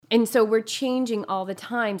And so we're changing all the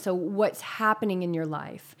time. So what's happening in your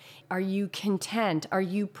life? Are you content? Are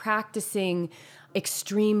you practicing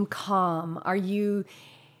extreme calm? Are you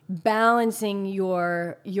balancing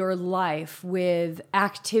your life with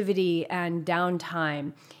activity and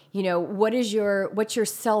downtime? What's your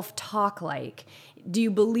self-talk like? Do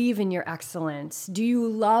you believe in your excellence? Do you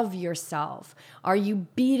love yourself? Are you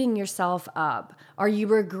beating yourself up? Are you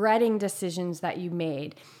regretting decisions that you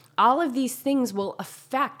made? All of these things will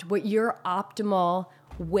affect what your optimal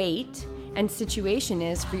weight and situation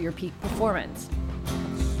is for your peak performance.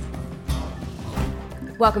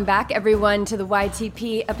 Welcome back, everyone, to the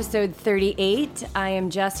YTP episode 38. I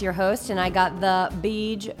am Jess, your host, and I got the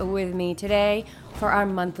Beej with me today for our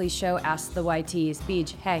monthly show, Ask the YTs.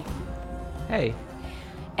 Beej, hey. Hey.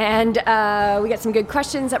 And we got some good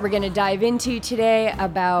questions that we're going to dive into today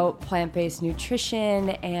about plant-based nutrition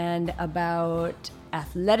and about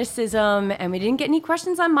athleticism. And we didn't get any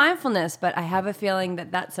questions on mindfulness, but I have a feeling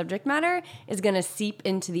that subject matter is going to seep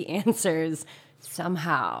into the answers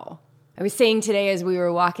somehow. I was saying today as we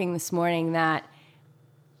were walking this morning that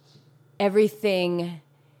everything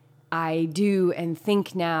I do and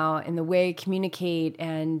think now and the way I communicate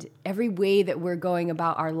and every way that we're going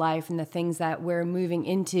about our life and the things that we're moving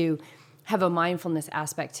into have a mindfulness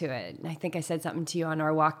aspect to it. And I think I said something to you on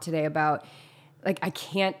our walk today about, I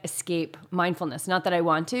can't escape mindfulness. Not that I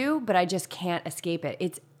want to, but I just can't escape it.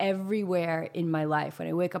 It's everywhere in my life. When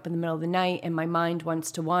I wake up in the middle of the night and my mind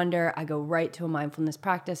wants to wander, I go right to a mindfulness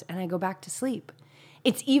practice and I go back to sleep.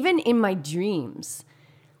 It's even in my dreams.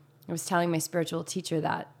 I was telling my spiritual teacher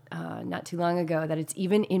that not too long ago, that it's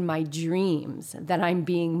even in my dreams that I'm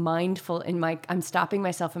being mindful I'm stopping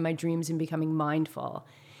myself in my dreams and becoming mindful.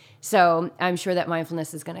 So I'm sure that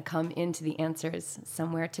mindfulness is going to come into the answers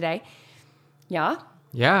somewhere today. Yeah?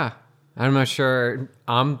 Yeah. I'm not sure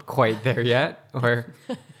I'm quite there yet. Or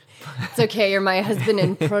It's okay. You're my husband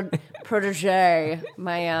and protege.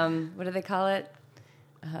 My, what do they call it?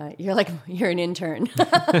 You're an intern.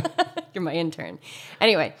 You're my intern.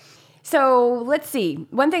 Anyway. So let's see.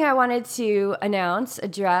 One thing I wanted to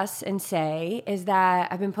address, and say is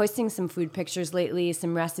that I've been posting some food pictures lately,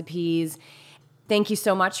 some recipes. Thank you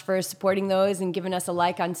so much for supporting those and giving us a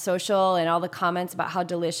like on social and all the comments about how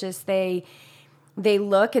delicious they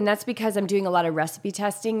look. And that's because I'm doing a lot of recipe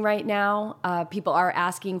testing right now. People are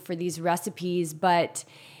asking for these recipes, but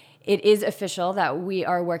it is official that we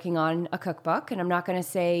are working on a cookbook, and I'm not going to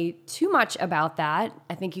say too much about that.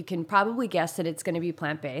 I think you can probably guess that it's going to be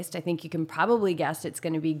plant-based. I think you can probably guess it's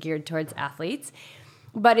going to be geared towards athletes.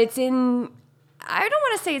 But I don't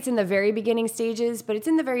want to say it's in the very beginning stages, but it's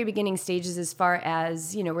in the very beginning stages as far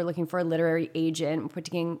as, we're looking for a literary agent,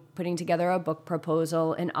 putting together a book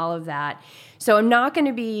proposal and all of that. So I'm not going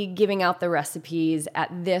to be giving out the recipes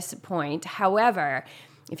at this point. However,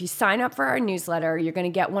 if you sign up for our newsletter, you're going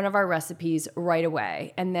to get one of our recipes right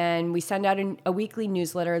away. And then we send out a weekly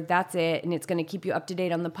newsletter. That's it. And it's going to keep you up to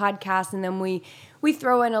date on the podcast. And then we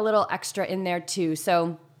throw in a little extra in there too.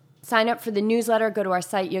 So sign up for the newsletter. Go to our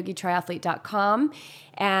site, yogitriathlete.com,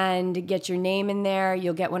 and get your name in there.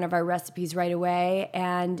 You'll get one of our recipes right away.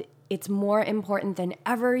 And it's more important than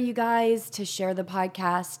ever, you guys, to share the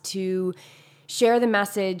podcast, to share the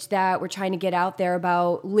message that we're trying to get out there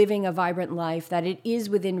about living a vibrant life, that it is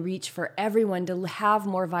within reach for everyone to have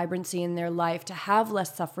more vibrancy in their life, to have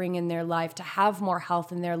less suffering in their life, to have more health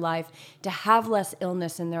in their life, to have less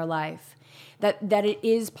illness in their life, that it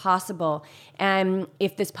is possible. And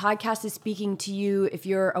if this podcast is speaking to you, if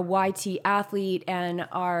you're a YT athlete and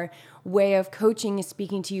our way of coaching is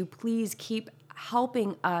speaking to you, please keep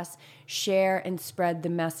helping us share and spread the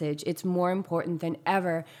message. It's more important than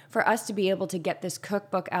ever for us to be able to get this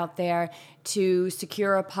cookbook out there, to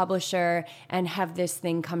secure a publisher, and have this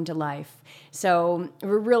thing come to life. So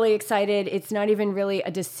we're really excited. It's not even really a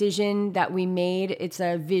decision that we made. It's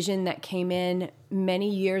a vision that came in many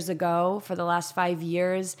years ago. For the last 5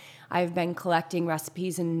 years, I've been collecting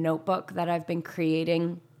recipes in a notebook that I've been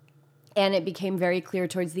creating. And it became very clear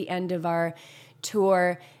towards the end of our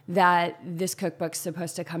tour that this cookbook's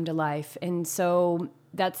supposed to come to life. And so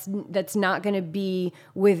that's not going to be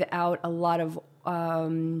without a lot of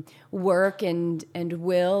work and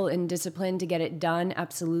will and discipline to get it done,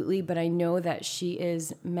 absolutely. But I know that she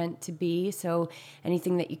is meant to be. So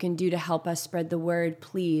anything that you can do to help us spread the word,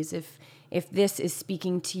 please. If this is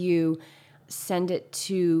speaking to you, send it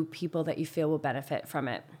to people that you feel will benefit from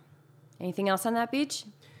it. Anything else on that, Beej?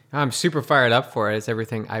 I'm super fired up for it. It's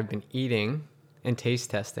everything I've been eating and taste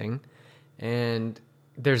testing. And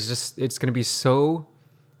it's going to be so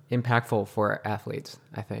impactful for athletes,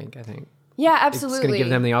 I think. Yeah, absolutely. It's going to give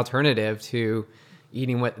them the alternative to,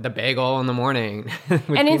 eating the bagel in the morning with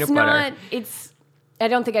And peanut butter. I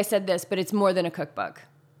don't think I said this, but it's more than a cookbook.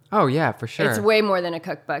 Oh, yeah, for sure. It's way more than a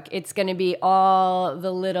cookbook. It's going to be all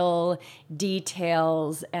the little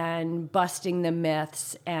details and busting the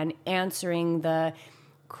myths and answering the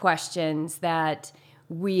questions that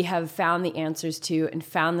we have found the answers to and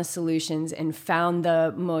found the solutions and found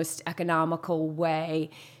the most economical way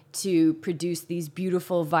to produce these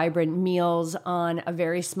beautiful, vibrant meals on a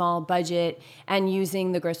very small budget and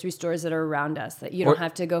using the grocery stores that are around us, that you don't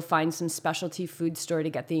have to go find some specialty food store to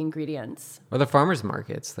get the ingredients. Or the farmers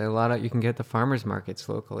markets. There are you can get the farmers markets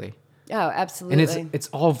locally. Oh, absolutely. And it's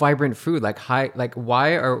all vibrant food. How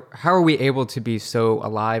are we able to be so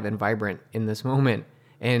alive and vibrant in this moment?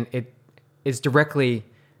 And it is directly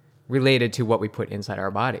related to what we put inside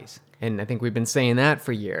our bodies. And I think we've been saying that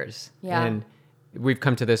for years. Yeah. And we've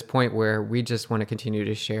come to this point where we just want to continue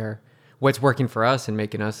to share what's working for us and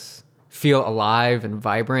making us feel alive and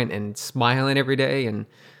vibrant and smiling every day. And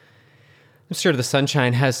I'm sure the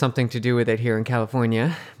sunshine has something to do with it here in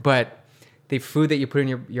California, but the food that you put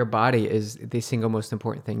in your body is the single most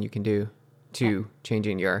important thing you can do to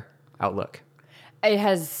changing your outlook. It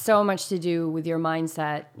has so much to do with your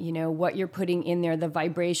mindset, what you're putting in there, the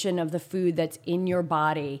vibration of the food that's in your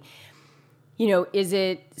body. Is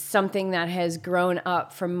it something that has grown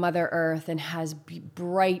up from Mother Earth and has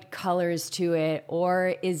bright colors to it?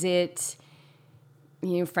 Or is it,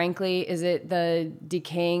 frankly, is it the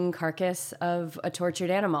decaying carcass of a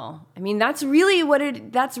tortured animal? I mean, that's really,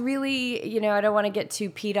 I don't want to get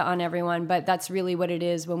too PETA on everyone, but that's really what it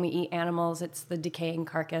is when we eat animals. It's the decaying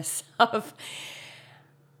carcass of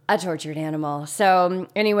a tortured animal. So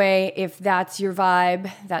anyway, if that's your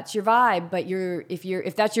vibe, that's your vibe. But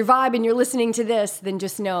if that's your vibe and you're listening to this, then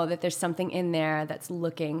just know that there's something in there that's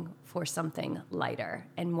looking for something lighter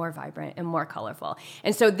and more vibrant and more colorful.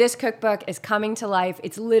 And so this cookbook is coming to life.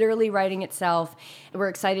 It's literally writing itself. We're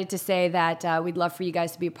excited to say that we'd love for you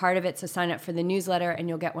guys to be a part of it. So sign up for the newsletter and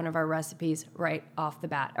you'll get one of our recipes right off the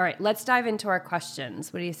bat. All right, let's dive into our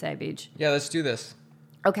questions. What do you say, Beej? Yeah, let's do this.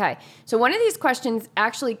 Okay, so one of these questions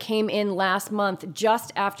actually came in last month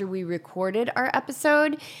just after we recorded our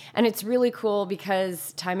episode, and it's really cool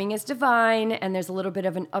because timing is divine, and there's a little bit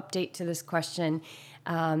of an update to this question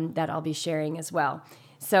that I'll be sharing as well.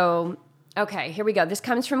 So, okay, here we go. This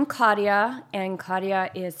comes from Claudia, and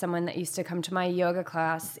Claudia is someone that used to come to my yoga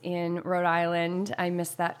class in Rhode Island. I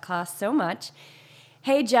miss that class so much.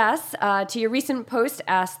 Hey, Jess, to your recent post,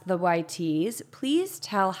 Ask the YTs, please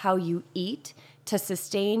tell how you eat to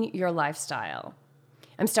sustain your lifestyle.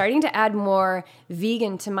 I'm starting to add more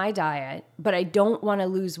vegan to my diet, but I don't want to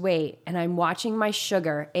lose weight, and I'm watching my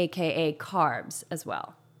sugar, aka carbs, as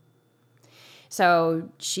well. So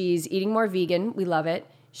she's eating more vegan. We love it.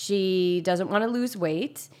 She doesn't want to lose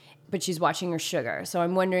weight, but she's watching her sugar. So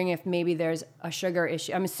I'm wondering if maybe there's a sugar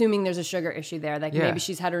issue. I'm assuming there's a sugar issue there. Maybe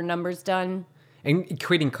she's had her numbers done. And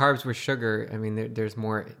equating carbs with sugar, I mean, there's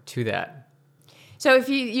more to that. So if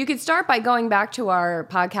you could start by going back to our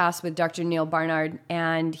podcast with Dr. Neil Barnard,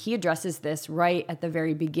 and he addresses this right at the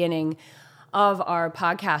very beginning of our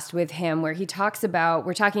podcast with him, where he talks about,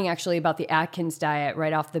 we're talking actually about the Atkins diet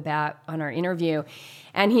right off the bat on our interview.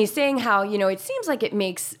 And he's saying how, it seems like it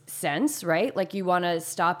makes sense, right? Like you want to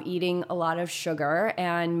stop eating a lot of sugar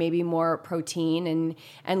and maybe more protein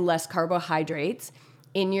and less carbohydrates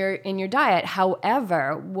in your diet.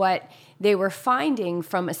 However, what they were finding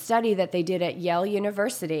from a study that they did at Yale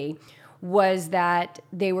University was that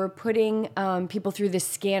they were putting people through this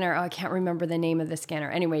scanner. Oh, I can't remember the name of the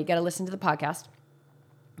scanner. Anyway, you got to listen to the podcast.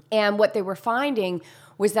 And what they were finding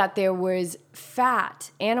was that there was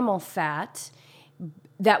fat, animal fat,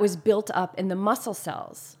 that was built up in the muscle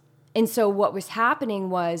cells. And so what was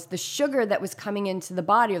happening was the sugar that was coming into the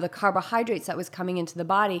body, or the carbohydrates that was coming into the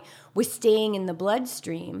body, was staying in the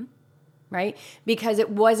bloodstream, right? Because it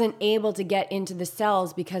wasn't able to get into the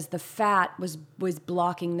cells because the fat was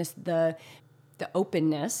blocking the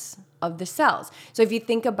openness of the cells. So if you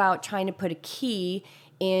think about trying to put a key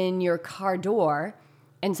in your car door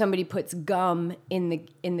and somebody puts gum in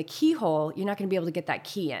the keyhole, you're not going to be able to get that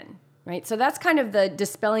key in. Right? So that's kind of the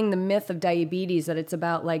dispelling the myth of diabetes, that it's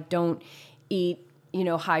about like don't eat,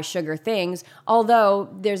 high sugar things. Although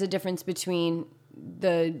there's a difference between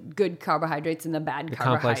the good carbohydrates and the bad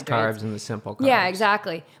carbohydrates. The complex carbs and the simple carbs. Yeah,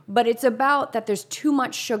 exactly. But it's about that there's too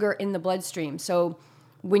much sugar in the bloodstream. So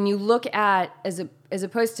when you look at, as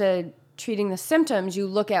opposed to treating the symptoms, you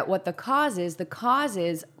look at what the cause is. The cause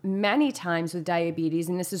is many times with diabetes,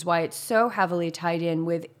 and this is why it's so heavily tied in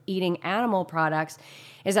with eating animal products,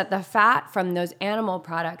 is that the fat from those animal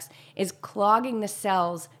products is clogging the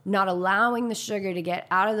cells, not allowing the sugar to get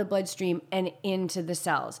out of the bloodstream and into the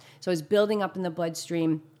cells. So it's building up in the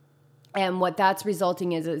bloodstream. And what that's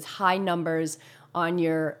resulting is high numbers on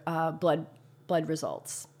your blood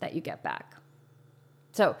results that you get back.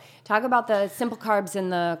 So talk about the simple carbs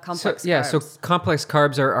and the complex carbs. So complex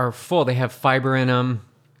carbs are full. They have fiber in them.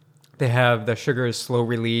 They have the sugar is slow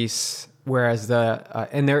release, whereas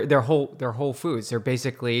and they're whole foods. They're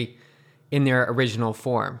basically in their original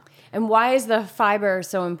form. And why is the fiber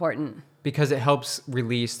so important? Because it helps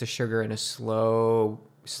release the sugar in a slow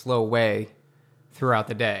way throughout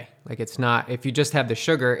the day. Like it's not, if you just have the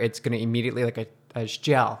sugar, it's going to immediately, like a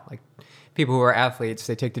gel. Like people who are athletes,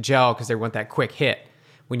 they take the gel because they want that quick hit.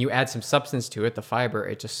 When you add some substance to it, the fiber,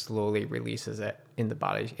 it just slowly releases it in the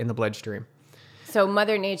body, in the bloodstream. So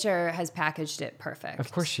Mother Nature has packaged it perfect.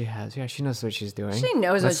 Of course she has. Yeah, she knows what she's doing. She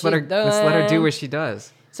knows what she's doing. Let's let her do what she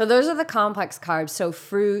does. So those are the complex carbs. So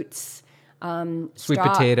fruits, sweet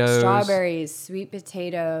potatoes, strawberries, sweet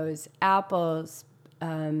potatoes, apples,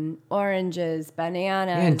 oranges,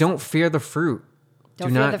 bananas. Yeah, and don't fear the fruit. Do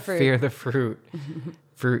not fear the fruit.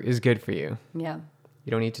 Fruit is good for you. Yeah.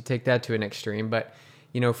 You don't need to take that to an extreme, but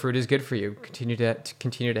fruit is good for you. Continue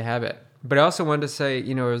to have it. But I also wanted to say,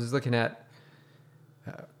 I was looking at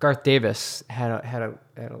Garth Davis had a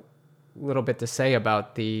little bit to say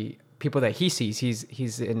about the people that he sees.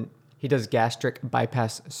 He does gastric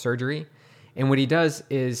bypass surgery, and what he does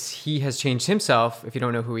is he has changed himself. If you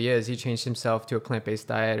don't know who he is, he changed himself to a plant-based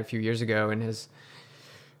diet a few years ago and has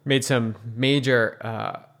made some major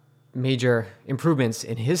improvements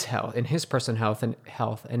in his health, in his personal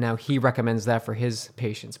health, and now he recommends that for his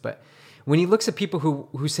patients. But when he looks at people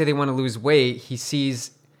who say they want to lose weight, he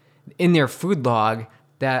sees in their food log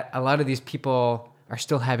that a lot of these people are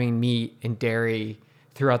still having meat and dairy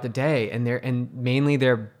throughout the day, and mainly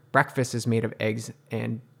their breakfast is made of eggs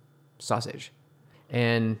and sausage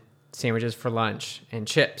and sandwiches for lunch and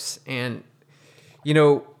chips. And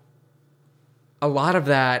a lot of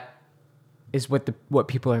that is what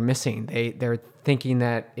people are missing. They're thinking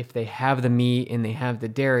that if they have the meat and they have the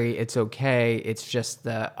dairy, it's okay. It's just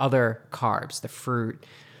the other carbs, the fruit,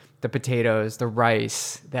 the potatoes, the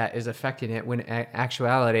rice that is affecting it, when in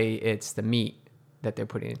actuality, it's the meat that they're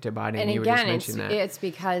putting into their body. And you again, were just mentioning it's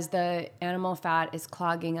because the animal fat is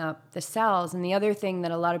clogging up the cells. And the other thing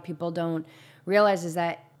that a lot of people don't realize is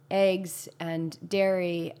that eggs and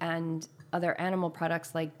dairy and other animal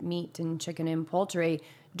products like meat and chicken and poultry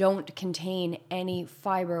don't contain any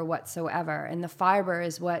fiber whatsoever. And the fiber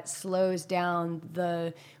is what slows down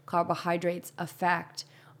the carbohydrates' effect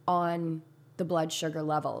on the blood sugar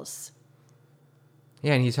levels.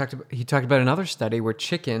 Yeah, and he talked about another study where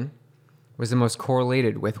chicken was the most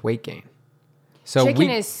correlated with weight gain. So chicken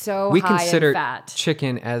is so we high consider in fat.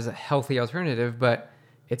 Chicken as a healthy alternative, but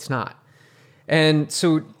it's not. And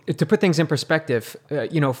so to put things in perspective,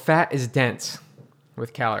 fat is dense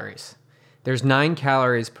with calories. There's 9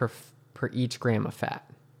 calories per each gram of fat.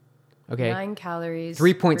 Okay. 9 calories.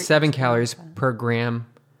 3.7 calories per gram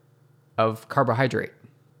of carbohydrate.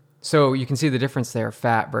 So you can see the difference there,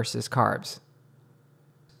 fat versus carbs.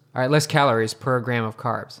 All right, less calories per gram of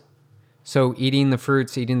carbs. So eating the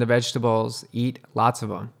fruits, eating the vegetables, eat lots of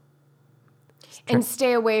them. And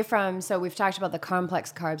stay away from, so we've talked about the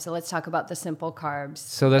complex carbs, so let's talk about the simple carbs.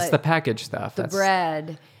 So that's the packaged stuff. The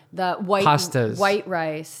bread, the white pastas, white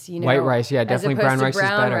rice. White rice, yeah, definitely brown rice is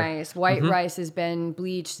better. Rice. White rice has been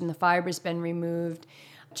bleached and the fiber's been removed.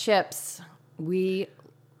 Chips,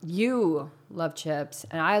 you love chips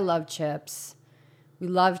and I love chips. We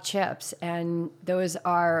love chips, and those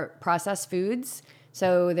are processed foods.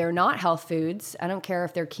 So they're not health foods. I don't care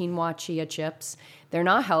if they're quinoa chia chips. They're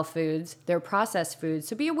not health foods. They're processed foods.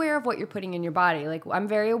 So be aware of what you're putting in your body. Like, I'm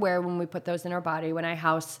very aware when we put those in our body. When I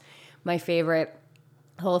house my favorite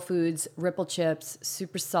Whole Foods Ripple chips,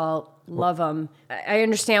 super salt, love them. I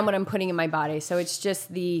understand what I'm putting in my body. So it's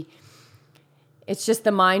just the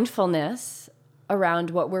mindfulness around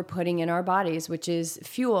what we're putting in our bodies, which is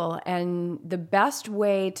fuel. And the best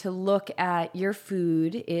way to look at your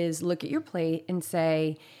food is look at your plate and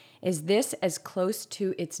say, is this as close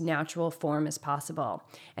to its natural form as possible?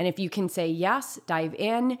 And if you can say yes, dive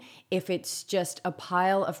in. If it's just a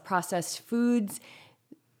pile of processed foods,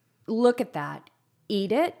 look at that,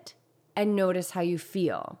 eat it, and notice how you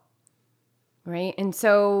feel, right? And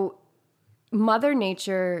so Mother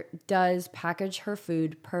Nature does package her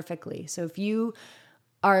food perfectly. So if you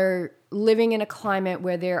are living in a climate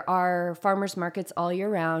where there are farmers markets all year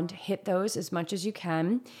round, hit those as much as you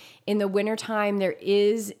can. In the wintertime, there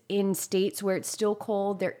is, in states where it's still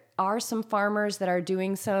cold, there are some farmers that are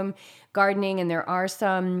doing some gardening, and there are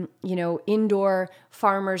some, indoor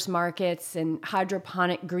farmers markets and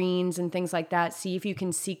hydroponic greens and things like that. See if you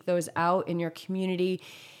can seek those out in your community.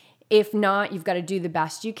 If not, you've got to do the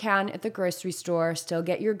best you can at the grocery store, still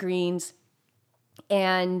get your greens.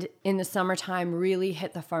 And in the summertime, really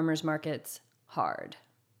hit the farmers markets hard.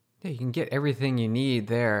 Yeah, you can get everything you need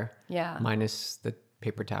there. Yeah. Minus the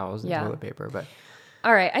paper towels and toilet paper. But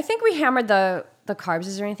all right, I think we hammered the carbs.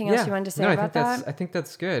 Is there anything else you wanted to say about that? I think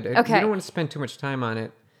that's good. Okay. You don't want to spend too much time on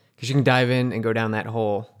it because you can dive in and go down that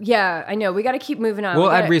hole. Yeah, I know. We got to keep moving on.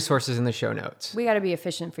 We'll add resources in the show notes. We got to be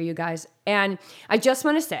efficient for you guys. And I just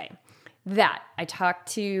want to say that I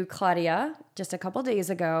talked to Claudia just a couple days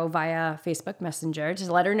ago via Facebook Messenger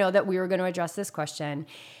to let her know that we were going to address this question.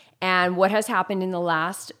 And what has happened in the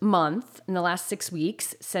last month, in the last 6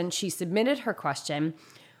 weeks since she submitted her question,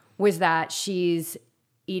 was that she's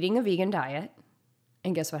eating a vegan diet.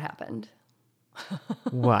 And guess what happened?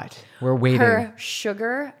 What? We're waiting. Her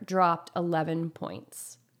sugar dropped 11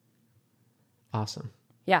 points. Awesome.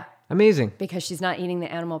 Yeah. Amazing. Because she's not eating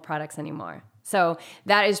the animal products anymore. So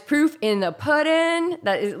that is proof in the pudding.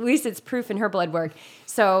 That is, at least it's proof in her blood work.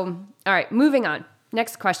 So, all right, moving on.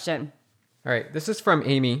 Next question. All right, this is from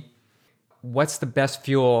Amy. What's the best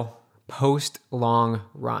fuel post long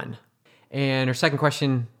run? And her second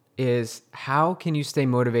question is, how can you stay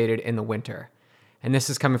motivated in the winter? And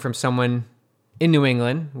this is coming from someone in New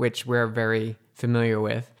England, which we're very familiar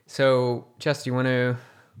with. So, Jess, do you want to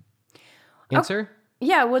answer?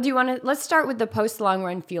 Yeah, well, let's start with the post-long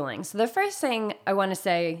run fueling. So the first thing I want to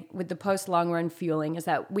say with the post-long run fueling is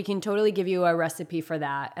that we can totally give you a recipe for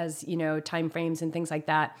that, as, time frames and things like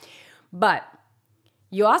that. But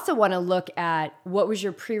you also want to look at what was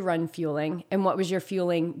your pre-run fueling and what was your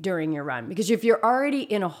fueling during your run. Because if you're already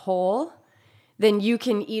in a hole, then you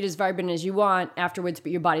can eat as vibrant as you want afterwards,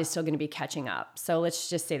 but your body's still going to be catching up. So let's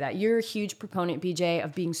just say that. You're a huge proponent, BJ,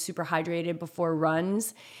 of being super hydrated before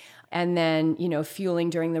runs. And then, fueling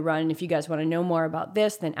during the run. And if you guys want to know more about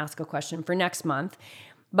this, then ask a question for next month.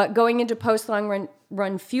 But going into post-long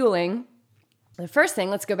run fueling, the first thing,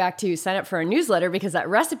 let's go back to sign up for our newsletter, because that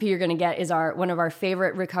recipe you're going to get is one of our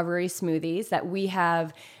favorite recovery smoothies that we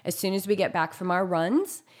have as soon as we get back from our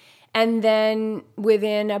runs. And then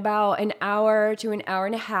within about an hour to an hour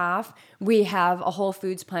and a half, we have a whole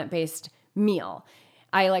foods plant-based meal.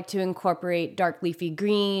 I like to incorporate dark leafy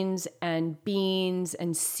greens and beans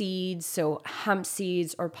and seeds, so hemp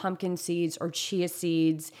seeds or pumpkin seeds or chia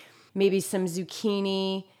seeds, maybe some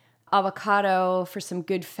zucchini, avocado for some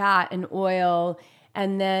good fat and oil,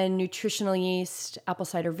 and then nutritional yeast, apple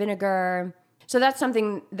cider vinegar. So that's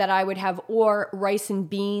something that I would have, or rice and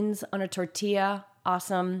beans on a tortilla.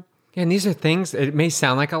 Awesome. Yeah, and these are things, it may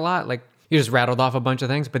sound like a lot, like you just rattled off a bunch of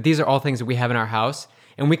things, but these are all things that we have in our house,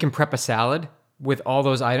 and we can prep a salad with all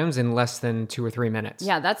those items in less than 2 or 3 minutes.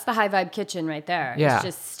 Yeah, that's the high vibe kitchen right there. Yeah. It's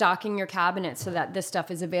just stocking your cabinet so that this stuff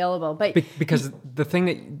is available. But because the thing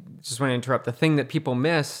that, just want to interrupt, the thing that people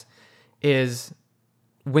miss is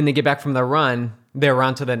when they get back from their run, they're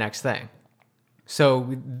on to the next thing.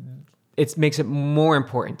 So it makes it more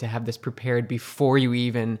important to have this prepared before you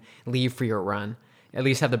even leave for your run. At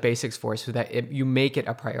least have the basics for it so that you make it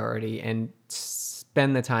a priority and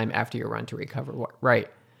spend the time after your run to recover. Right.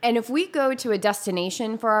 And if we go to a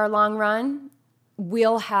destination for our long run,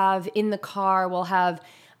 we'll have in the car, we'll have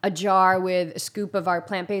a jar with a scoop of our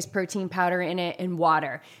plant-based protein powder in it and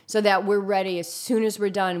water so that we're ready as soon as we're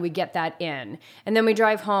done, we get that in. And then we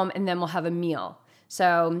drive home and then we'll have a meal.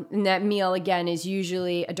 So and that meal, again, is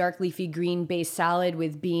usually a dark leafy green-based salad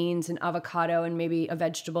with beans and avocado and maybe a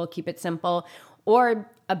vegetable, keep it simple, or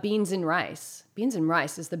a beans and rice. Beans and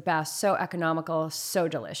rice is the best, so economical, so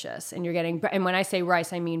delicious. And when I say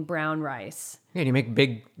rice, I mean brown rice. Yeah, and you make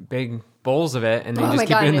big bowls of it and then Oh you my just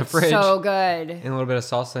keep God, it in the it's fridge. so good. And a little bit of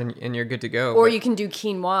salsa and you're good to go. Or you can do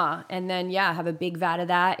quinoa and then, have a big vat of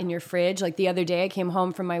that in your fridge. Like the other day I came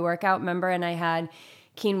home from my workout, remember, and I had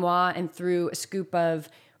quinoa and threw a scoop of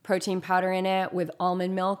protein powder in it with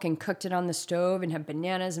almond milk and cooked it on the stove and had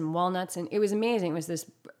bananas and walnuts. And it was amazing. It was this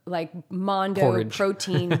like Mondo Porridge.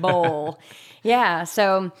 protein bowl. Yeah.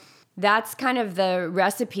 So that's kind of the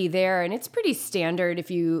recipe there. And it's pretty standard if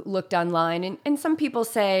you looked online. And some people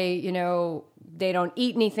say, they don't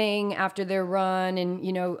eat anything after their run. And,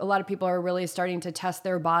 a lot of people are really starting to test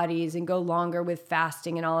their bodies and go longer with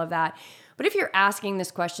fasting and all of that. But if you're asking this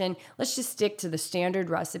question, let's just stick to the standard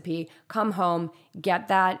recipe. Come home, get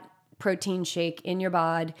that protein shake in your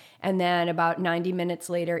bod, and then about 90 minutes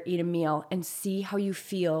later, eat a meal and see how you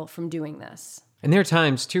feel from doing this. And there are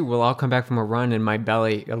times too, I'll come back from a run and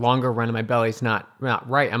a longer run and my belly's not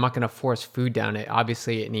right. I'm not going to force food down it.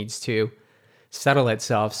 Obviously it needs to settle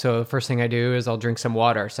itself. So the first thing I do is I'll drink some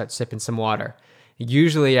water, start sipping some water.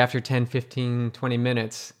 Usually after 10, 15, 20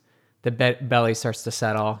 minutes, the belly starts to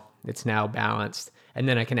settle. It's now balanced. And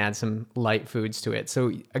then I can add some light foods to it.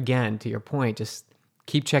 So again, to your point, just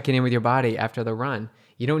keep checking in with your body after the run.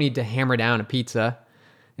 You don't need to hammer down a pizza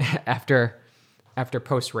after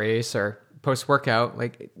post-race or post-workout.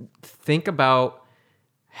 Like, think about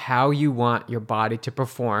how you want your body to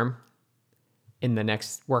perform in the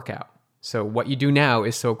next workout. So what you do now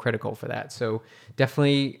is so critical for that. So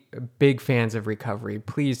definitely big fans of recovery.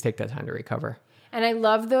 Please take that time to recover. And I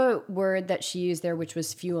love the word that she used there, which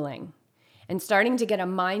was fueling. And starting to get a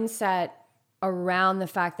mindset around the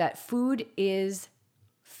fact that food is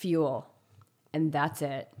fuel. And that's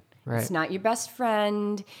it. Right. It's not your best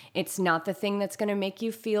friend. It's not the thing that's going to make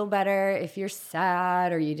you feel better if you're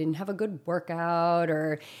sad or you didn't have a good workout,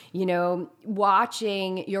 or,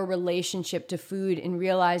 watching your relationship to food and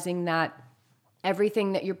realizing that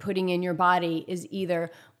everything that you're putting in your body is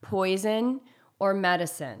either poison or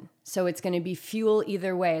medicine. So it's going to be fuel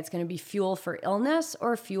either way. It's going to be fuel for illness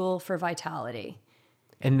or fuel for vitality.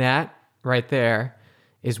 And that right there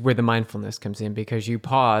is where the mindfulness comes in, because you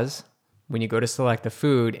pause when you go to select the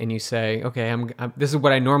food and you say, okay, this is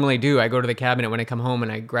what I normally do. I go to the cabinet when I come home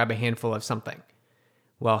and I grab a handful of something.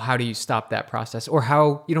 Well, how do you stop that process? Or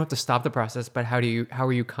you don't have to stop the process, but how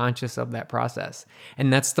are you conscious of that process?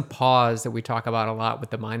 And that's the pause that we talk about a lot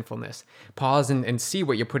with the mindfulness. Pause and see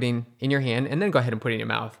what you're putting in your hand, and then go ahead and put it in your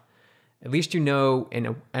mouth. At least you know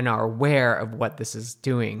and are aware of what this is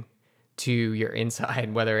doing to your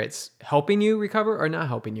inside, whether it's helping you recover or not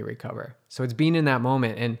helping you recover. So it's being in that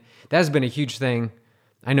moment. And that has been a huge thing,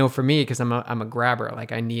 I know, for me, because I'm a grabber.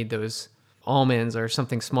 Like, I need those almonds or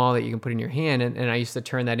something small that you can put in your hand. And I used to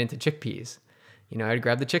turn that into chickpeas. I'd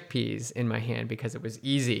grab the chickpeas in my hand because it was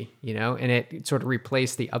easy, and it sort of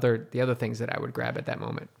replaced the other things that I would grab at that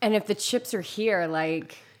moment. And if the chips are here,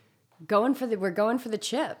 like, we're going for the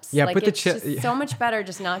chips. Yeah, like, put the chips. It's so much better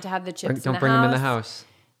just not to have the chips. Don't bring them in the house.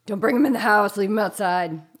 Don't bring them in the house. Leave them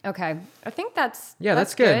outside. Okay, I think that's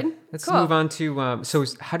good. Let's move on to so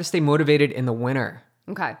how to stay motivated in the winter.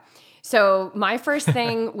 Okay, so my first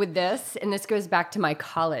thing with this, and this goes back to my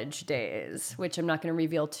college days, which I'm not going to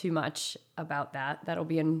reveal too much about that. That'll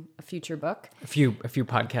be in a future book. A few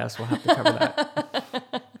podcasts will have to cover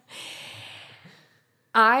that.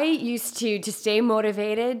 I used to stay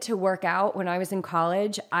motivated to work out when I was in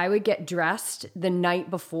college. I would get dressed the night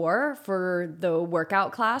before for the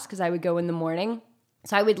workout class because I would go in the morning.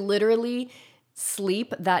 So I would literally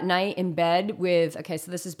sleep that night in bed with,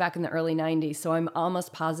 so this is back in the early 90s. So I'm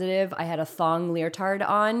almost positive I had a thong leotard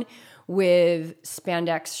on with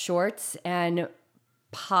spandex shorts, and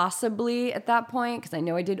possibly at that point, because I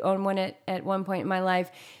know I did own one at one point in my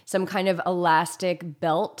life, some kind of elastic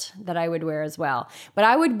belt that I would wear as well. But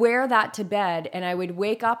I would wear that to bed, and I would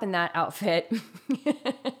wake up in that outfit.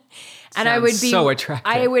 And I would be so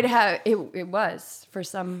attractive. I would have it was for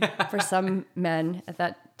some men at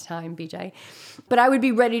that time, BJ. But I would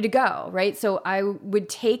be ready to go, right? So I would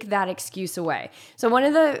take that excuse away. So one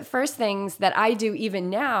of the first things that I do even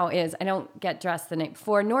now is I don't get dressed the night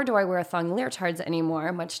before, nor do I wear thong leotards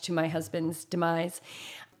anymore, much to my husband's demise.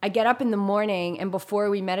 I get up in the morning, and before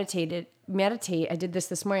we meditate, I did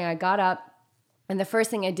this morning. I got up, and the first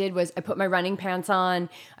thing I did was I put my running pants on,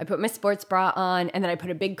 I put my sports bra on, and then I put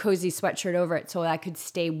a big cozy sweatshirt over it so I could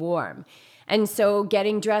stay warm. And so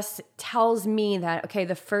getting dressed tells me that, okay,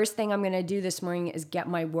 the first thing I'm going to do this morning is get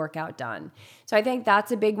my workout done. So I think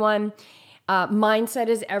that's a big one. Mindset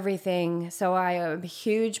is everything. So I am a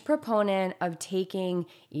huge proponent of taking,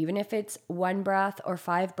 even if it's 1 breath or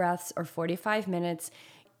 5 breaths or 45 minutes,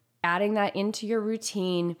 adding that into your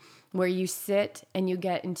routine where you sit and you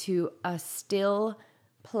get into a still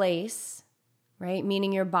place, right?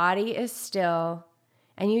 Meaning your body is still,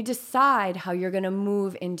 and you decide how you're going to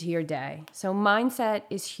move into your day. So mindset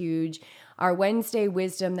is huge. Our Wednesday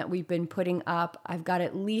wisdom that we've been putting up, I've got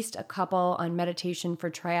at least a couple on meditation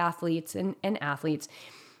for triathletes and athletes,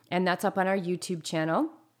 and that's up on our YouTube channel.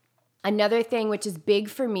 Another thing which is big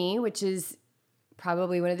for me, which is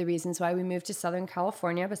probably one of the reasons why we moved to Southern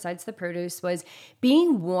California, besides the produce, was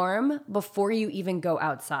being warm before you even go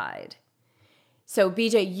outside. So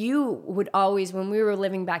BJ, you would always, when we were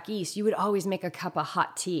living back east, you would always make a cup of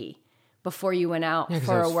hot tea before you went out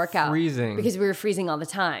for a workout. Freezing. Because we were freezing all the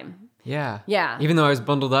time. Yeah. Yeah. Even though I was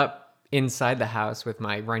bundled up inside the house with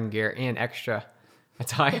my run gear and extra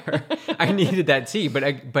attire. I needed that tea,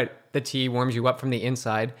 but the tea warms you up from the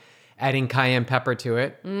inside. Adding cayenne pepper to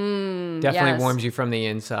it definitely warms you from the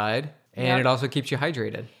inside, and it also keeps you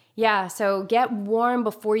hydrated. Yeah, so get warm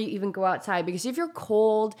before you even go outside, because if you're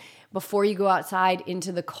cold before you go outside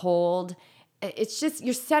into the cold, it's just,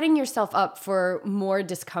 you're setting yourself up for more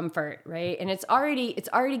discomfort, right? And it's already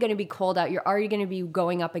going to be cold out. You're already going to be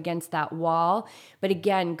going up against that wall. But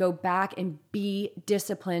again, go back and be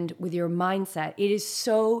disciplined with your mindset. It is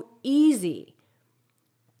so easy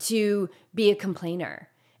to be a complainer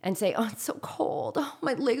and say, oh, it's so cold. Oh,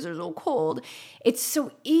 my legs are so cold. It's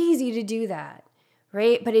so easy to do that,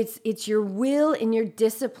 right? But it's your will and your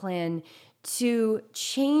discipline to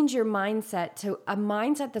change your mindset to a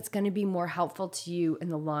mindset that's going to be more helpful to you in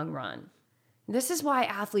the long run. This is why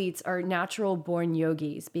athletes are natural born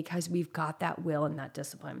yogis, because we've got that will and that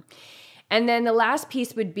discipline. And then the last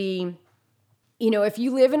piece would be, if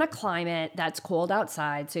you live in a climate that's cold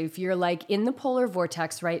outside, so if you're like in the polar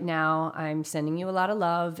vortex right now, I'm sending you a lot of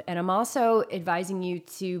love. And I'm also advising you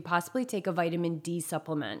to possibly take a vitamin D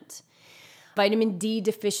supplement. Vitamin D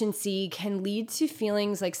deficiency can lead to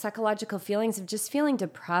feelings like psychological feelings of just feeling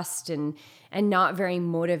depressed and not very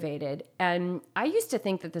motivated. And I used to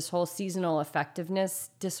think that this whole seasonal effectiveness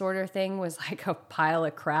disorder thing was like a pile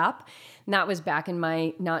of crap. And that was back in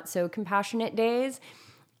my not so compassionate days.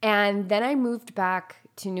 And then I moved back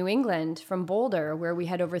to New England from Boulder, where we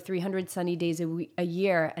had over 300 sunny days a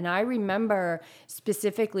year. And I remember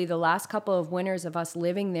specifically the last couple of winters of us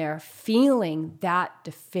living there, feeling that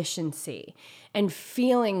deficiency and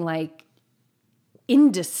feeling like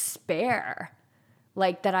in despair,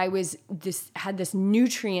 like that I had this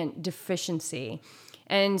nutrient deficiency.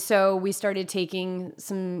 And so we started taking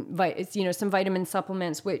some vitamin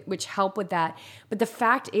supplements which help with that. But the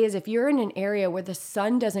fact is, if you're in an area where the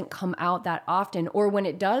sun doesn't come out that often, or when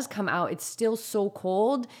it does come out, it's still so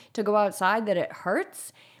cold to go outside that it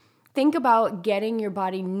hurts, think about getting your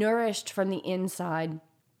body nourished from the inside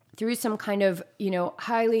through some kind of,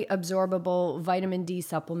 highly absorbable vitamin D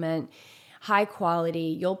supplement, high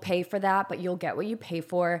quality. You'll pay for that, but you'll get what you pay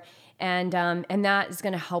for. And that is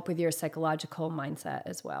going to help with your psychological mindset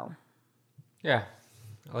as well. Yeah,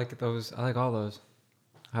 I like those. I like all those.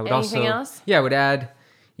 I would Anything else? Yeah, I would add,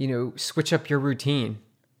 switch up your routine.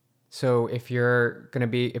 So if you're a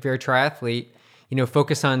triathlete,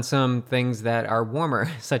 focus on some things that are warmer,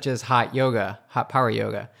 such as hot power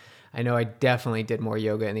yoga. I know I definitely did more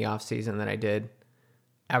yoga in the off season than I did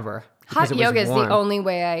ever. Hot yoga is the only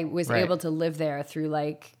way I was able to live there through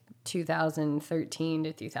like 2013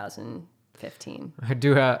 to 2015.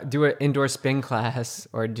 Do an indoor spin class,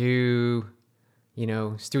 or do,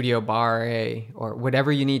 studio barre, or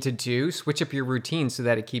whatever you need to do. Switch up your routine so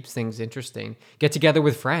that it keeps things interesting. Get together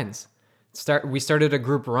with friends. We started a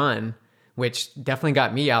group run, which definitely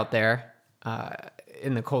got me out there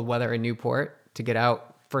in the cold weather in Newport to get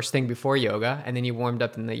out first thing before yoga, and then you warmed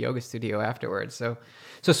up in the yoga studio afterwards. So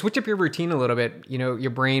switch up your routine a little bit. Your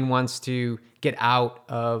brain wants to get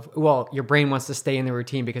your brain wants to stay in the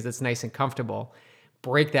routine because it's nice and comfortable.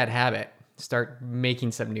 Break that habit. Start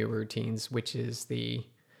making some new routines, which is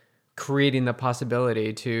creating the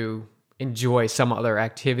possibility to enjoy some other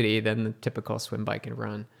activity than the typical swim, bike, and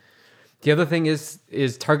run. The other thing is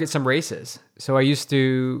target some races. So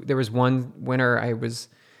there was one winter I was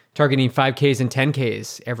targeting 5Ks and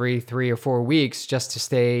 10Ks every 3 or 4 weeks just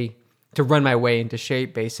to run my way into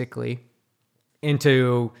shape, basically, and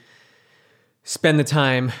to spend the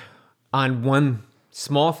time on one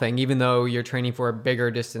small thing. Even though you're training for a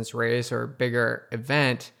bigger distance race or a bigger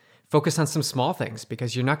event, focus on some small things,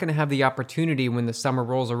 because you're not going to have the opportunity when the summer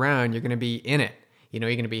rolls around. You're going to be in it. You're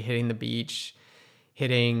going to be hitting the beach,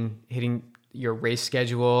 hitting your race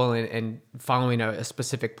schedule and following a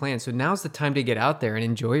specific plan. So now's the time to get out there and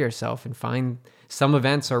enjoy yourself and find some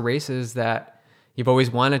events or races that you've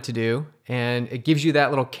always wanted to do. And it gives you that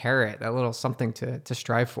little carrot, that little something to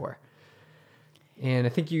strive for. And I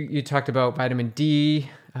think you talked about vitamin D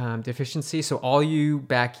deficiency. So all you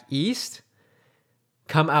back east,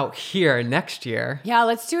 come out here next year. Yeah,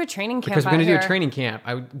 let's do a training camp because we're going to do a training camp.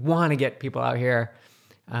 I want to get people out here.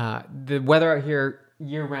 The weather out here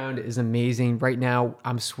year-round is amazing. Right now,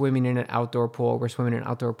 I'm swimming in an outdoor pool. We're swimming in an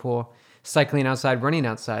outdoor pool, cycling outside, running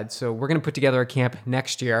outside. So we're going to put together a camp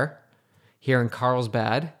next year here in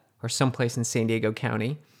Carlsbad or someplace in San Diego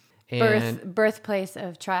County. And birthplace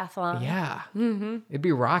of triathlon. Yeah. Mm-hmm. It'd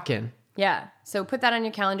be rocking. Yeah. So put that on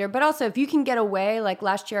your calendar. But also, if you can get away, like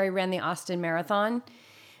last year I ran the Austin Marathon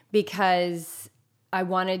because I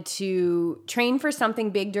wanted to train for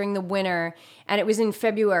something big during the winter, and it was in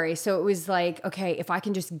February. So it was like, okay, if I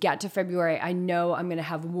can just get to February, I know I'm going to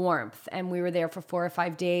have warmth. And we were there for 4 or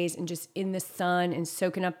 5 days and just in the sun and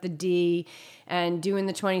soaking up the D and doing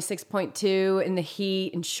the 26.2 in the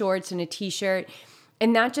heat and shorts and a t-shirt.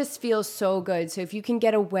 And that just feels so good. So if you can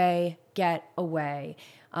get away, get away.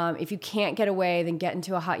 If you can't get away, then get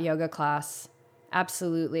into a hot yoga class.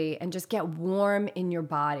 Absolutely. And just get warm in your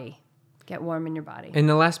body. Get warm in your body. And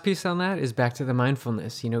the last piece on that is back to the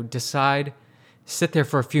mindfulness. Decide, sit there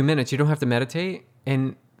for a few minutes. You don't have to meditate,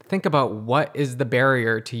 and think about what is the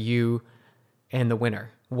barrier to you and the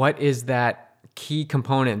winter. What is that key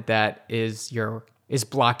component that is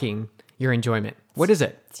blocking your enjoyment? What is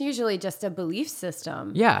it? It's usually just a belief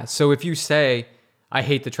system. Yeah. So if you say, I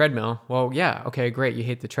hate the treadmill, well, yeah, okay, great. You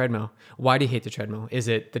hate the treadmill. Why do you hate the treadmill? Is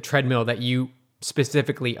it the treadmill that you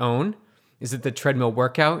specifically own? Is it the treadmill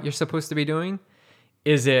workout you're supposed to be doing?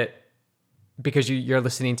 Is it because you're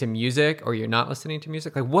listening to music or you're not listening to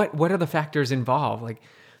music? Like what are the factors involved? Like,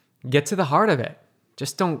 get to the heart of it.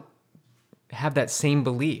 Just don't have that same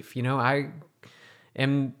belief. I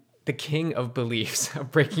am the king of beliefs,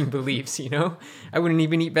 of breaking beliefs, I wouldn't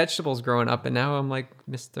even eat vegetables growing up, and now I'm like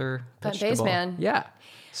Mr. Plant-based Vegetable. man. Yeah.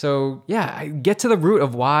 So yeah, get to the root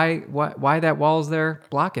of why that wall's there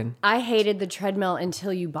blocking. I hated the treadmill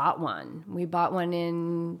until you bought one. We bought one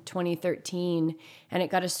in 2013, and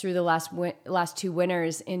it got us through the last 2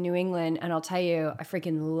 winters in New England. And I'll tell you, I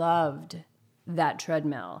freaking loved that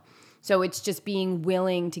treadmill. So it's just being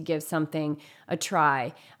willing to give something a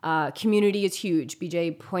try. Community is huge.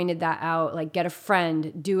 BJ pointed that out. Like, get a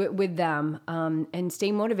friend, do it with them, and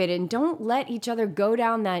stay motivated. And don't let each other go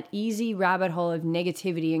down that easy rabbit hole of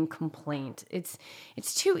negativity and complaint. It's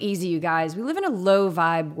too easy, you guys. We live in a low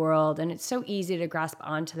vibe world, and it's so easy to grasp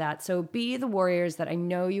onto that. So be the warriors that I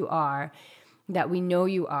know you are, that we know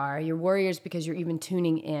you are. You're warriors because you're even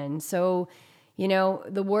tuning in. So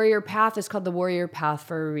the warrior path is called the warrior path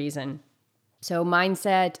for a reason. So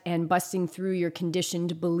mindset and busting through your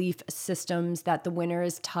conditioned belief systems that the winter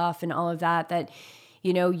is tough and all of that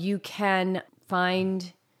you can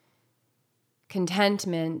find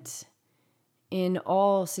contentment in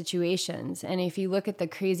all situations. And if you look at the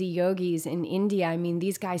crazy yogis in India, I mean,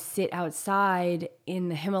 these guys sit outside in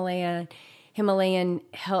the Himalayan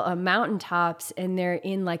mountaintops, and they're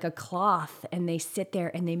in like a cloth, and they sit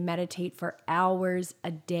there and they meditate for hours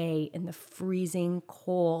a day in the freezing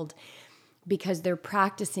cold because they're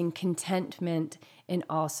practicing contentment in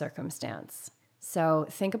all circumstance. So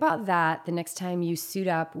think about that the next time you suit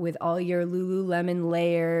up with all your Lululemon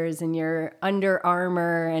layers and your Under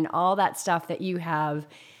Armour and all that stuff that you have.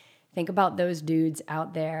 Think about those dudes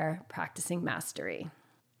out there practicing mastery.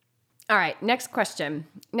 All right, next question.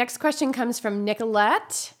 Next question comes from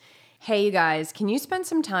Nicolette. Hey, you guys, can you spend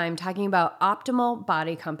some time talking about optimal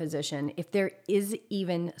body composition, if there is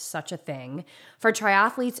even such a thing, for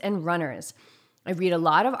triathletes and runners? I read a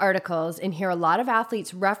lot of articles and hear a lot of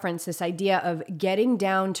athletes reference this idea of getting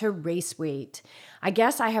down to race weight. I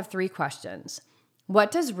guess I have 3 questions. What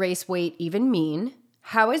does race weight even mean?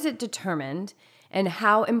 How is it determined? And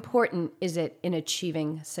how important is it in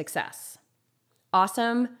achieving success?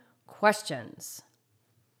 Awesome questions.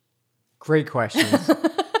 Great questions.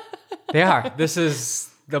 They are. This is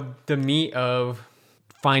the meat of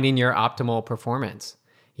finding your optimal performance.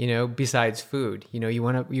 Besides food, you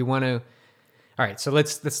want to. All right, so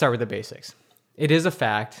let's start with the basics. It is a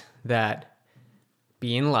fact that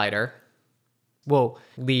being lighter will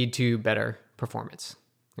lead to better performance.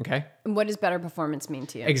 Okay? What does better performance mean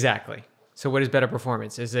to you? Exactly. So what is better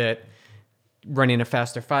performance? Is it running a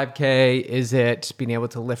faster 5K? Is it being able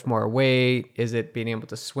to lift more weight? Is it being able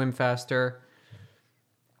to swim faster?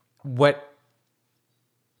 What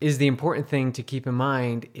is the important thing to keep in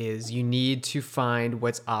mind is you need to find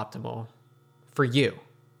what's optimal for you,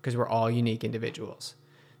 because we're all unique individuals.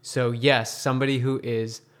 So yes, somebody who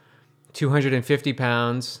is 250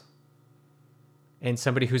 pounds and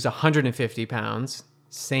somebody who's 150 pounds,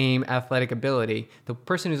 same athletic ability, the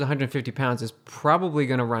person who's 150 pounds is probably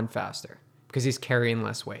going to run faster because he's carrying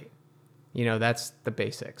less weight. That's the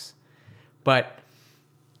basics. But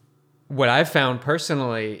what I've found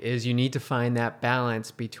personally is you need to find that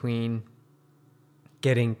balance between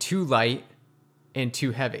getting too light and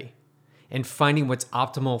too heavy. And finding what's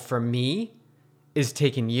optimal for me is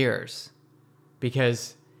taking years,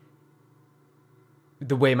 because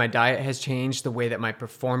the way my diet has changed, the way that my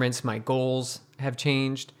performance, my goals have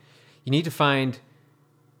changed. You need to find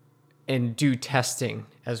and do testing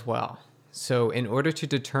as well. So in order to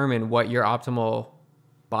determine what your optimal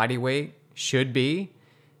body weight should be,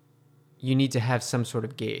 you need to have some sort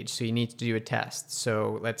of gauge. So you need to do a test.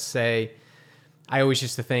 So let's say, I always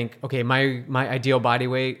used to think, okay, my ideal body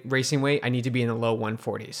weight, racing weight, I need to be in the low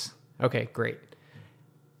 140s. Okay, great.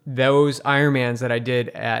 Those Ironmans that I did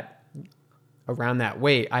at around that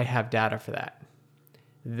weight, I have data for that.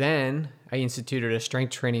 Then I instituted a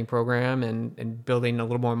strength training program and building a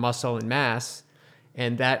little more muscle and mass,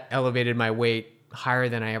 and that elevated my weight higher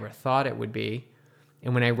than I ever thought it would be.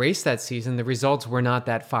 And when I raced that season, the results were not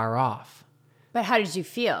that far off. But how did you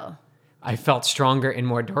feel? I felt stronger and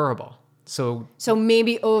more durable. So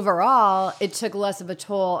maybe overall, it took less of a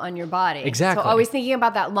toll on your body. Exactly. So always thinking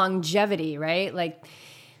about that longevity, right? Like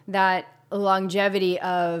that longevity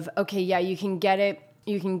of, okay, yeah, you can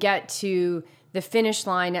get to the finish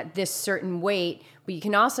line at this certain weight, but you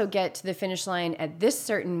can also get to the finish line at this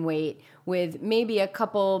certain weight with maybe a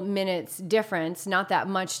couple minutes difference, not that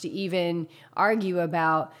much to even argue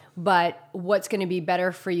about, but what's going to be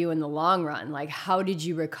better for you in the long run? Like, how did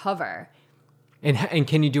you recover? And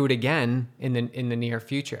can you do it again in the near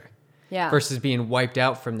future? Yeah. Versus being wiped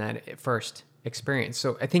out from that first experience.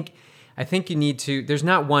 So I think you need to. There's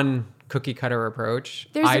not one cookie cutter approach.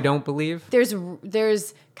 I don't believe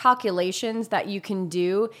there's calculations that you can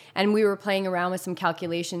do, and we were playing around with some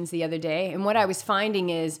calculations the other day. And what I was finding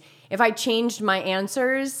is, if I changed my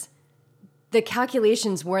answers, the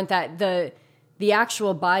calculations weren't that the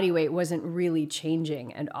actual body weight wasn't really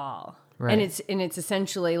changing at all. Right. And it's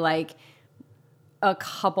essentially like a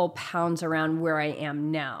couple pounds around where I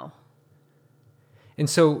am now. And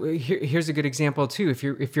so here's a good example too.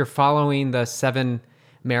 If you're following the 7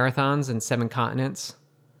 marathons and 7 continents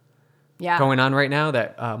going on right now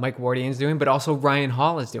that Mike Wardian's doing, but also Ryan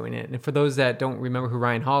Hall is doing it. And for those that don't remember who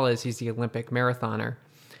Ryan Hall is, he's the Olympic marathoner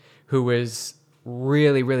who was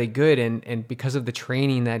really, really good. And because of the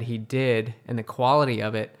training that he did and the quality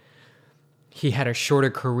of it, he had a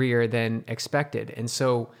shorter career than expected. And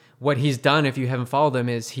so what he's done, if you haven't followed him,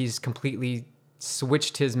 is he's completely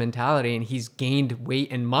switched his mentality and he's gained weight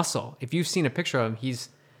and muscle. If you've seen a picture of him, he's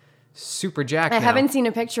super jacked. I haven't seen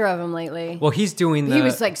a picture of him lately. Well, he's doing he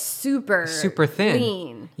was like super thin.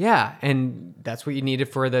 Lean. Yeah, and that's what you needed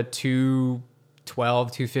for the 2:12,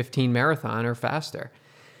 2:15 marathon or faster.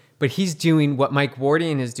 But he's doing what Mike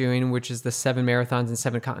Wardian is doing, which is the 7 marathons and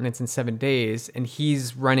 7 continents in 7 days, and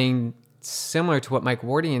he's running similar to what Mike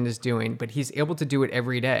Wardian is doing, but he's able to do it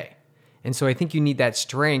every day. And so I think you need that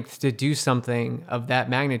strength to do something of that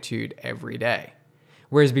magnitude every day.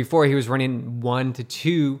 Whereas before he was running 1 to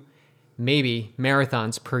 2 maybe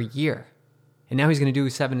marathons per year. And now he's going to do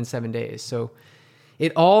 7 in 7 days. So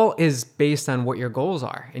it all is based on what your goals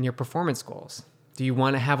are and your performance goals. Do you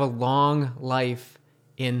want to have a long life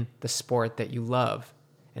in the sport that you love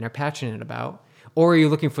and are passionate about? Or are you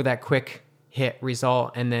looking for that quick hit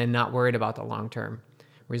result and then not worried about the long-term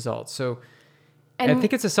results? So I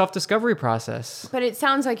think it's a self-discovery process. But it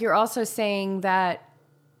sounds like you're also saying that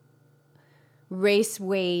race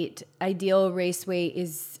weight, ideal race weight,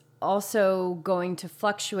 is also going to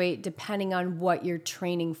fluctuate depending on what you're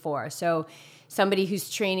training for. So somebody who's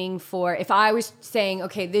training for, if I was saying,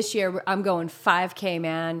 okay, this year I'm going 5K,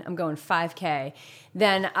 man, I'm going 5K,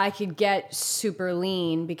 then I could get super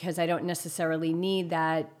lean because I don't necessarily need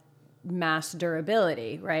that mass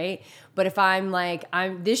durability, right? But if I'm like,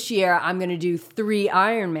 this year I'm going to do 3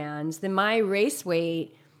 Ironmans, then my race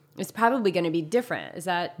weight is probably going to be different. Is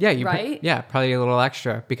that right? Yeah, probably a little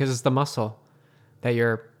extra because it's the muscle that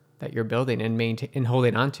you're building and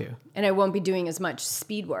holding on to. And I won't be doing as much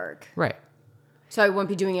speed work. Right. So I won't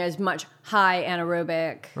be doing as much high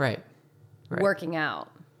anaerobic right. working out,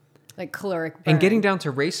 like caloric burn. And getting down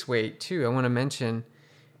to race weight too, I want to mention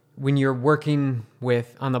when you're working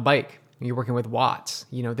on the bike, you're working with watts,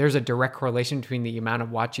 there's a direct correlation between the amount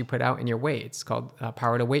of watts you put out and your weight. It's called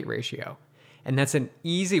power to weight ratio. And that's an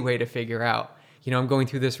easy way to figure out, I'm going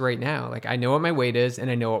through this right now. Like I know what my weight is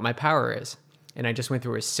and I know what my power is. And I just went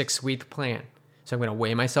through a 6-week plan. So I'm going to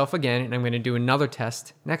weigh myself again and I'm going to do another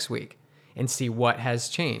test next week and see what has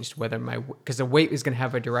changed, because the weight is going to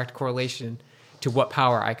have a direct correlation to what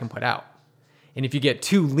power I can put out. And if you get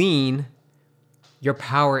too lean, your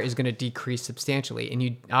power is going to decrease substantially. And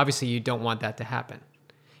you don't want that to happen.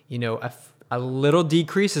 A little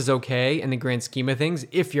decrease is okay in the grand scheme of things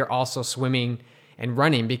if you're also swimming and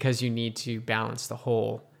running, because you need to balance the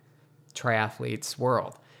whole triathlete's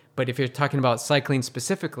world. But if you're talking about cycling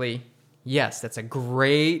specifically, yes, that's a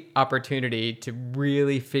great opportunity to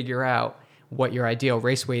really figure out what your ideal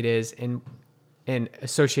race weight is and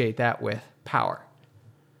associate that with power.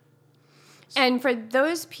 And for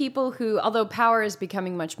those people who, although power is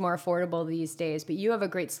becoming much more affordable these days, but you have a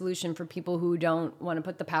great solution for people who don't want to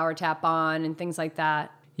put the power tap on and things like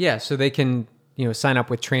that. Yeah, so they can, sign up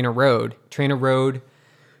with Trainer Road. Trainer Road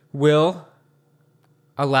will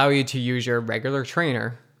allow you to use your regular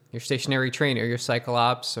trainer, your stationary trainer, your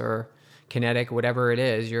Cyclops or Kinetic, whatever it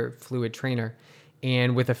is, your fluid trainer.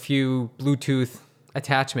 And with a few Bluetooth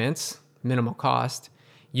attachments, minimal cost,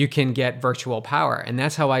 you can get virtual power. And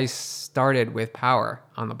that's how I started with power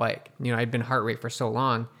on the bike. I'd been heart rate for so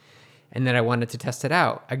long, and then I wanted to test it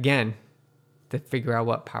out again to figure out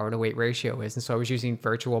what power to weight ratio is. And so I was using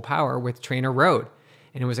virtual power with Trainer Road,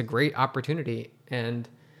 and it was a great opportunity. And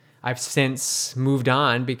I've since moved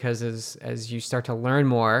on because as you start to learn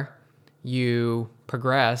more, you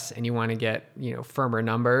progress and you want to get, firmer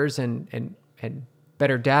numbers and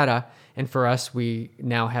better data. And for us, we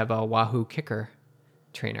now have a Wahoo Kicker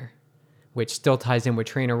trainer, which still ties in with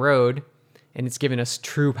Trainer Road, and it's given us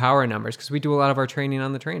true power numbers because we do a lot of our training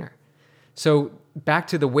on the trainer. So back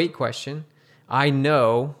to the weight question, I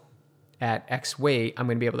know at X weight, I'm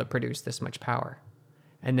going to be able to produce this much power.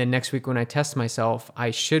 And then next week when I test myself,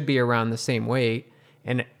 I should be around the same weight.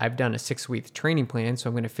 And I've done a 6-week training plan, so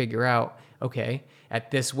I'm going to figure out, okay,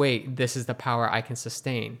 at this weight, this is the power I can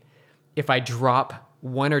sustain. If I drop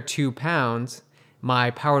 1 or 2 pounds, my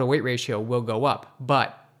power to weight ratio will go up,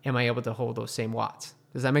 but am I able to hold those same watts?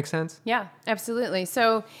 Does that make sense? Yeah, absolutely.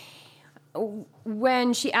 So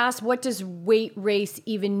when she asked, what does weight race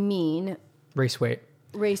even mean? Race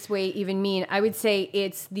weight even mean? I would say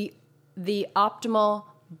it's the optimal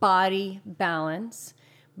body balance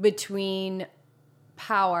between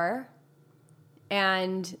power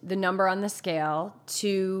and the number on the scale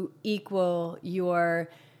to equal your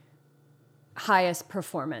highest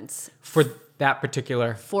performance for that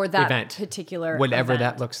particular event, whatever event.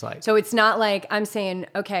 That looks like. So it's not like I'm saying,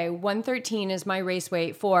 okay, 113 is my race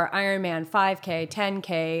weight for Ironman, 5K,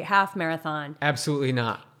 10K, half marathon. Absolutely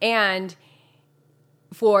not. And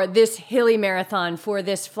for this hilly marathon, for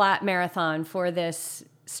this flat marathon, for this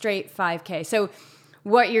straight 5K. So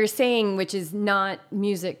what you're saying, which is not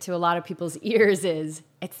music to a lot of people's ears, is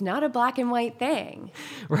it's not a black and white thing.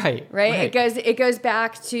 Right. It goes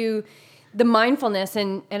back to the mindfulness,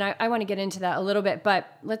 and I want to get into that a little bit,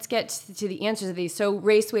 but let's get to the answers of these. So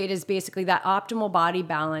race weight is basically that optimal body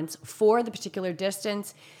balance for the particular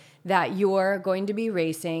distance that you're going to be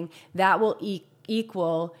racing that will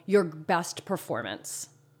equal your best performance.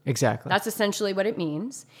 Exactly. That's essentially what it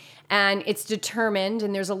means. And it's determined,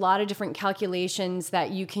 and there's a lot of different calculations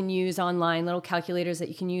that you can use online, little calculators that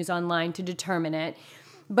you can use online to determine it.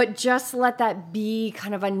 But just let that be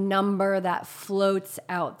kind of a number that floats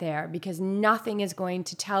out there, because nothing is going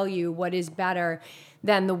to tell you what is better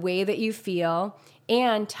than the way that you feel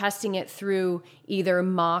and testing it through either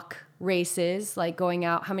mock races, like going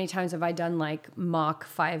out. How many times have I done like mock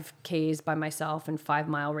 5Ks by myself and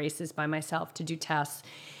 5-mile races by myself to do tests?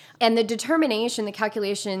 And the determination, the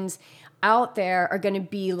calculations out there are going to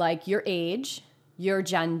be like your age, your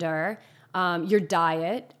gender, your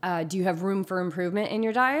diet. Do you have room for improvement in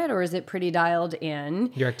your diet, or is it pretty dialed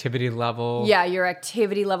in? Your activity level. Yeah, your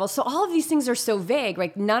activity level. So all of these things are so vague.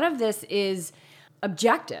 Like none of this is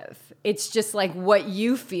objective. It's just like what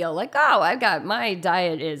you feel like, oh, my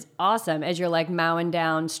diet is awesome, as you're like mowing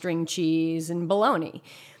down string cheese and bologna.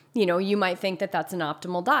 You might think that that's an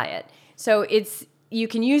optimal diet. So you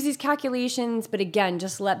can use these calculations, but again,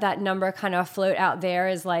 just let that number kind of float out there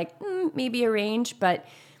as like maybe a range, but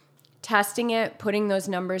testing it, putting those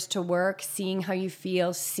numbers to work, seeing how you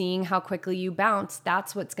feel, seeing how quickly you bounce,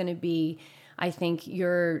 that's what's going to be, I think,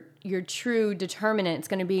 your true determinant. It's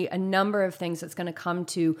going to be a number of things that's going to come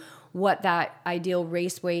to what that ideal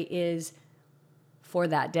race weight is for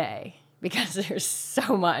that day, because there's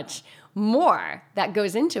so much more that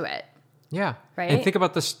goes into it. Yeah. Right. And think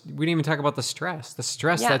about this. We didn't even talk about the stress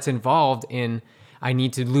that's involved in, I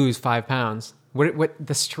need to lose 5 pounds. What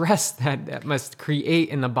the stress that must create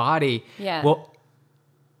in the body will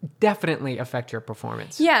definitely affect your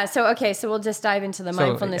performance. Yeah. So we'll just dive into the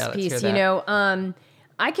mindfulness piece.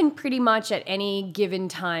 I can pretty much at any given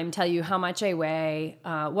time tell you how much I weigh,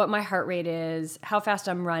 what my heart rate is, how fast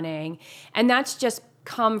I'm running, and that's just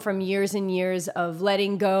come from years and years of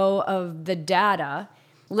letting go of the data,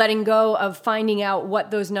 letting go of finding out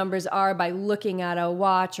what those numbers are by looking at a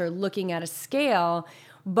watch or looking at a scale,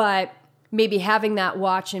 but maybe having that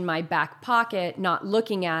watch in my back pocket, not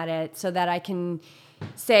looking at it, so that I can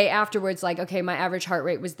say afterwards, like, okay, my average heart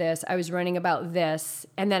rate was this, I was running about this,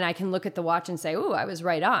 and then I can look at the watch and say, ooh, I was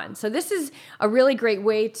right on. So this is a really great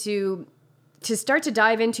way to start to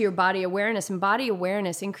dive into your body awareness, and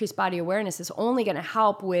increased body awareness is only going to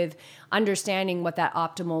help with understanding what that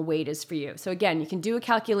optimal weight is for you. So again, you can do a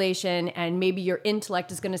calculation, and maybe your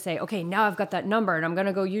intellect is going to say, okay, now I've got that number and I'm going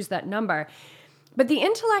to go use that number. But the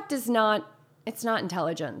intellect is not, it's not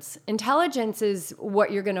intelligence. Intelligence is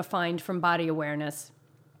what you're going to find from body awareness.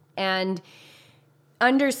 And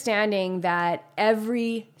understanding that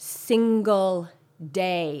every single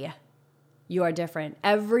day you are different.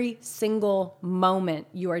 Every single moment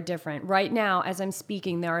you are different. Right now, as I'm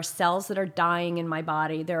speaking, there are cells that are dying in my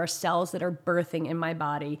body. There are cells that are birthing in my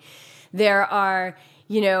body. There are,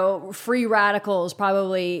 free radicals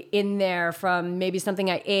probably in there from maybe something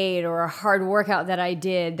I ate or a hard workout that I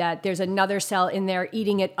did, that there's another cell in there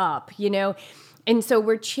eating it up, And so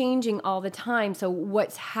we're changing all the time. So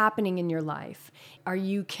what's happening in your life? Are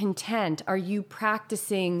you content? Are you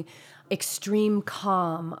practicing extreme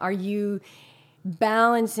calm? Are you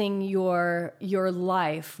balancing your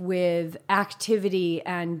life with activity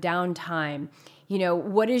and downtime?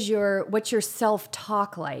 What's your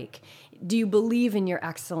self-talk like? Do you believe in your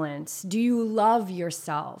excellence? Do you love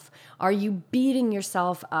yourself? Are you beating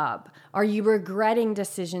yourself up? Are you regretting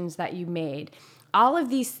decisions that you made? All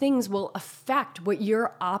of these things will affect what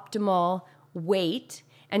your optimal weight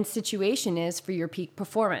and situation is for your peak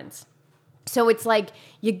performance. So it's like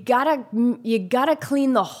you gotta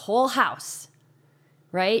clean the whole house,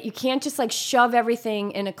 right? You can't just like shove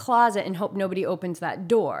everything in a closet and hope nobody opens that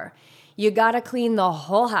door. You gotta clean the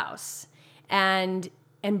whole house. And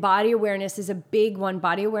body awareness is a big one.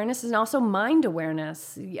 Body awareness is also mind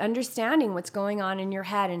awareness, understanding what's going on in your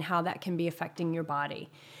head and how that can be affecting your body.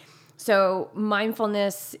 So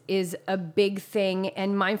mindfulness is a big thing,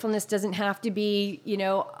 and mindfulness doesn't have to be,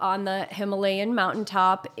 on the Himalayan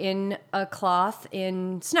mountaintop in a cloth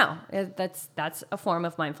in snow. That's a form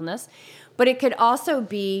of mindfulness. But it could also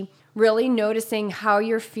be really noticing how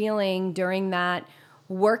you're feeling during that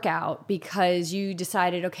workout because you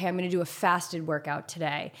decided, okay, I'm going to do a fasted workout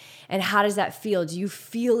today. And how does that feel? Do you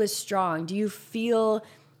feel as strong? Do you feel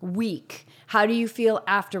weak? How do you feel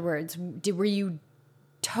afterwards? Were you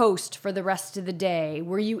toast for the rest of the day?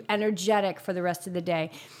 Were you energetic for the rest of the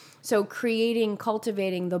day? So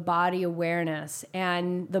cultivating the body awareness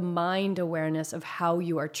and the mind awareness of how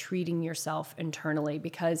you are treating yourself internally,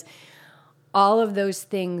 because all of those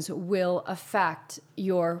things will affect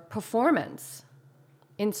your performance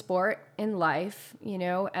in sport, in life,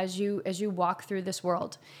 as you walk through this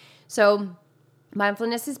world. So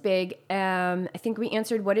mindfulness is big. I think we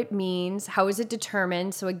answered what it means. How is it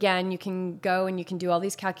determined? So again, you can go and you can do all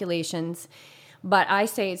these calculations, but I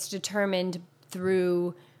say it's determined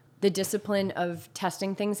through the discipline of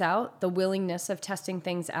testing things out, the willingness of testing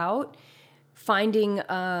things out, finding,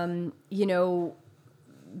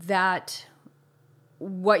 that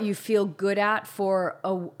what you feel good at for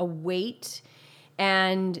a weight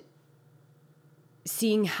and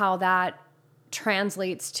seeing how that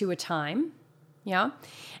translates to a time. Yeah.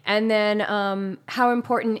 And then how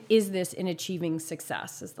important is this in achieving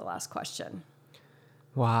success is the last question.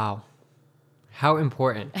 Wow. How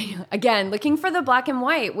important. Again, looking for the black and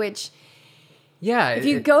white, which if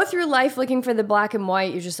you go through life looking for the black and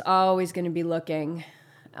white, you're just always going to be looking,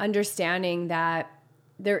 understanding that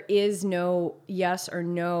there is no yes or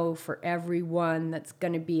no for everyone that's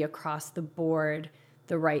going to be across the board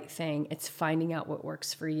the right thing. It's finding out what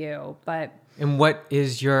works for you. And what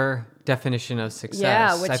is your definition of success?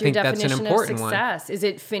 Yeah, what's your definition that's an important of success? One. Is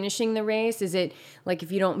it finishing the race? Is it like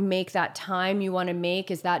if you don't make that time you want to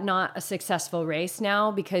make, is that not a successful race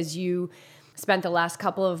now because you spent the last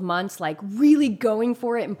couple of months like really going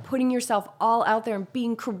for it and putting yourself all out there and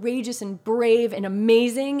being courageous and brave and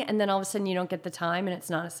amazing, and then all of a sudden you don't get the time and it's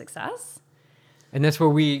not a success? And that's where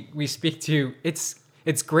we speak to, it's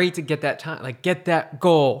great to get that time, like get that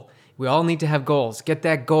goal. We all need to have goals. Get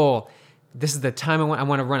that goal. This is the time I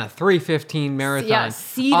want to run a 3:15 marathon. Yeah,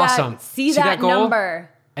 see awesome. that goal, number.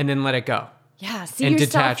 And then let it go. Yeah, see and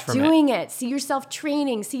yourself detach from doing it. See yourself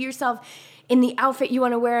training. See yourself in the outfit you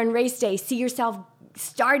want to wear on race day. See yourself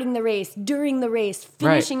starting the race, during the race,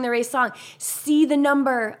 finishing the race long. See the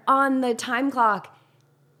number on the time clock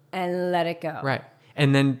and let it go. Right.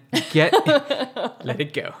 And then let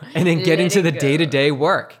it go. And then get into the day-to-day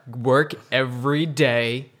work. Work every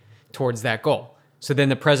day towards that goal. So then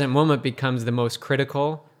the present moment becomes the most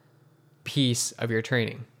critical piece of your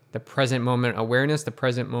training. The present moment awareness, the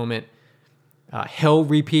present moment hill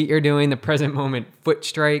repeat you're doing, the present moment foot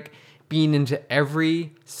strike, being into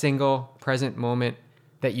every single present moment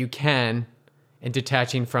that you can and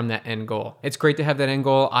detaching from that end goal. It's great to have that end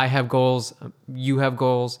goal. I have goals, you have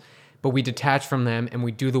goals, but we detach from them and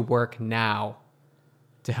we do the work now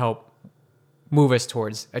to help move us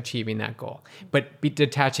towards achieving that goal. But be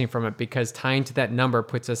detaching from it, because tying to that number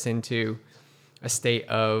puts us into a state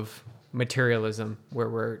of materialism where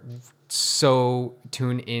we're so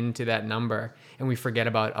tune into that number and we forget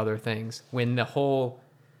about other things, when the whole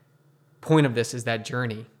point of this is that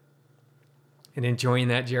journey and enjoying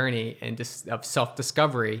that journey and just of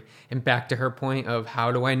self-discovery. And back to her point of,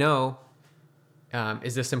 how do I know,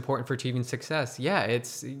 is this important for achieving success? Yeah,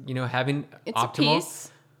 it's, having optimal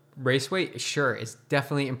race weight, sure, it's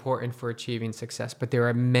definitely important for achieving success, but there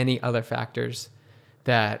are many other factors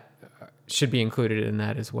that should be included in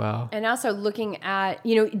that as well. And also looking at,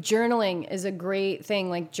 journaling is a great thing.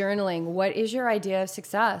 Like journaling, what is your idea of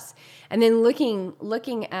success? And then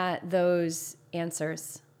looking at those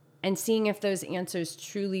answers and seeing if those answers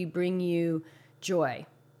truly bring you joy.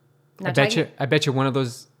 I bet you one of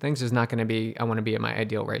those things is not going to be, I want to be at my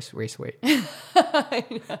ideal race weight.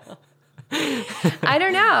 I know. I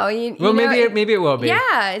don't know. Maybe it will be.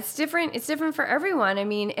 Yeah, it's different. It's different for everyone. I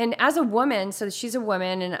mean, and as a woman, so she's a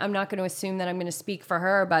woman, and I'm not going to assume that I'm going to speak for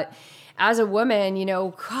her, but as a woman,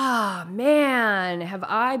 man, have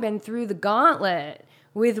I been through the gauntlet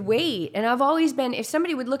with weight. And I've always been, if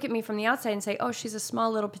somebody would look at me from the outside and say, oh, she's a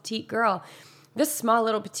small little petite girl, this small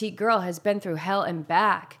little petite girl has been through hell and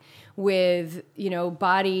back with,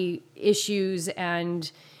 body issues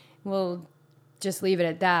and, well, just leave it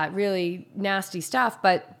at that, really nasty stuff.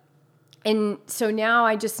 And so now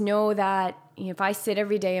I just know that if I sit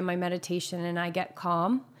every day in my meditation and I get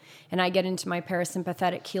calm and I get into my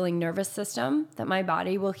parasympathetic healing nervous system, that my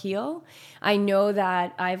body will heal. I know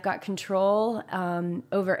that I've got control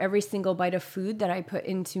over every single bite of food that I put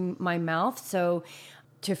into my mouth. So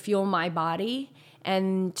to fuel my body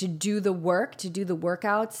and to do the work, to do the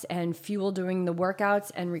workouts and fuel during the workouts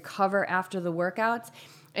and recover after the workouts.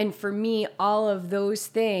 And for me, all of those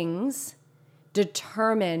things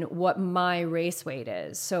determine what my race weight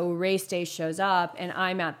is. So race day shows up and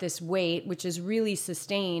I'm at this weight, which is really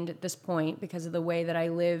sustained at this point because of the way that I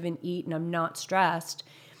live and eat and I'm not stressed.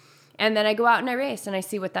 And then I go out and I race and I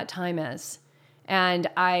see what that time is. And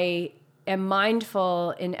I am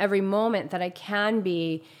mindful in every moment that I can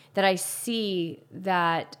be, that I see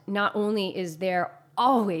that not only is there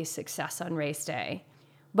always success on race day,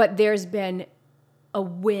 but there's been a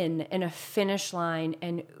win and a finish line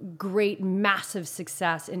and great massive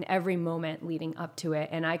success in every moment leading up to it.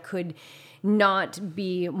 And I could not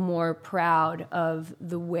be more proud of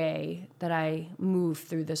the way that I move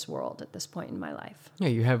through this world at this point in my life. Yeah,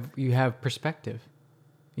 you have perspective.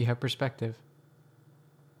 You have perspective.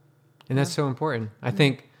 And that's so important. I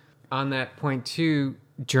think on that point too,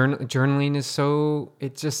 journaling is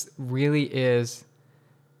it just really is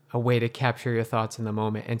a way to capture your thoughts in the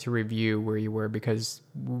moment and to review where you were, because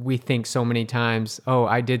we think so many times, oh,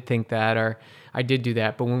 I did think that, or I did do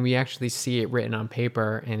that. But when we actually see it written on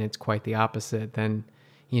paper and it's quite the opposite, then,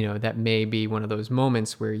 that may be one of those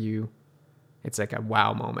moments where it's like a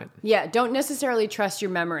wow moment. Yeah. Don't necessarily trust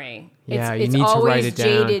your memory. Yeah, it's you need always to write it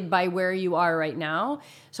down. Jaded by where you are right now.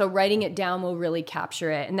 So writing it down will really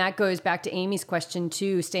capture it. And that goes back to Amy's question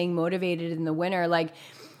too, staying motivated in the winter. Like,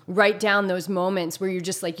 write down those moments where you're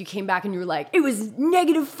just like, you came back and you were like, it was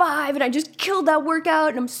 -5 and I just killed that workout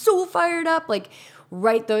and I'm so fired up. Like,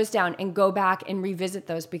 write those down and go back and revisit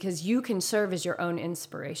those, because you can serve as your own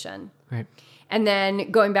inspiration. Right. And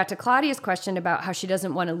then going back to Claudia's question about how she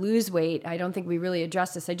doesn't want to lose weight, I don't think we really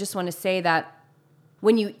addressed this. I just want to say that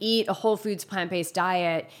when you eat a whole foods plant-based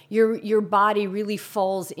diet, your body really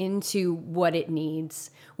falls into what it needs.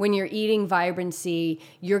 When you're eating vibrancy,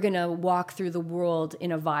 you're going to walk through the world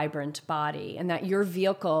in a vibrant body, and that your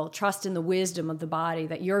vehicle, trust in the wisdom of the body,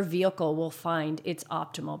 that your vehicle will find its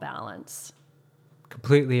optimal balance.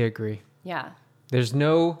 Completely agree. Yeah. There's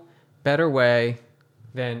no better way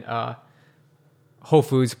than whole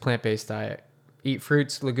foods plant-based diet. Eat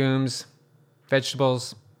fruits, legumes,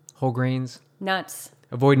 vegetables, whole grains. Nuts.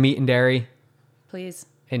 Avoid meat and dairy. Please.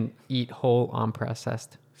 And eat whole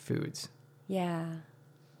unprocessed foods. Yeah.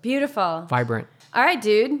 Beautiful. Vibrant. All right,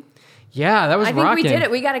 dude. Yeah, that was rocking. I think we did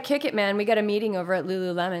it. We got to kick it, man. We got a meeting over at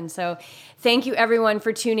Lululemon. So thank you, everyone,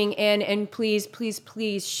 for tuning in. And please, please,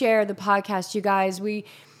 please share the podcast, you guys.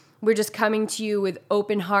 We're just coming to you with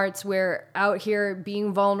open hearts. We're out here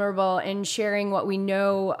being vulnerable and sharing what we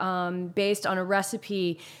know based on a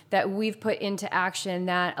recipe that we've put into action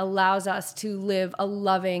that allows us to live a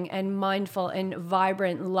loving and mindful and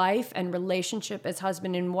vibrant life and relationship as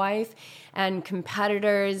husband and wife and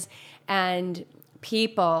competitors and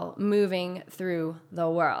people moving through the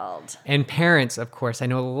world. And parents, of course. I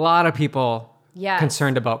know a lot of people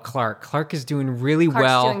concerned about Clark. Clark is doing really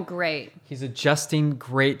well. Clark's doing great. He's adjusting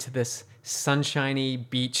great to this sunshiny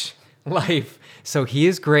beach life. So he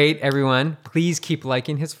is great, everyone. Please keep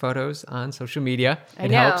liking his photos on social media.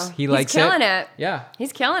 It helps. He likes it. He's killing it. Yeah.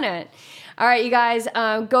 He's killing it. All right, you guys,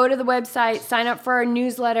 go to the website, sign up for our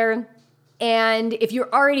newsletter. And if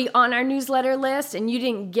you're already on our newsletter list and you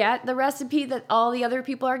didn't get the recipe that all the other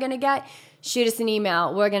people are going to get, shoot us an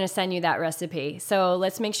email. We're going to send you that recipe. So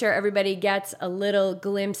let's make sure everybody gets a little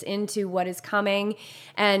glimpse into what is coming,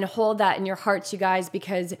 and hold that in your hearts, you guys,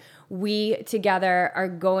 because we together are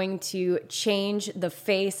going to change the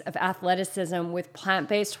face of athleticism with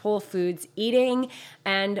plant-based whole foods eating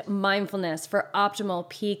and mindfulness for optimal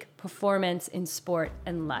peak performance in sport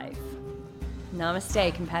and life.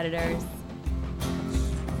 Namaste, competitors.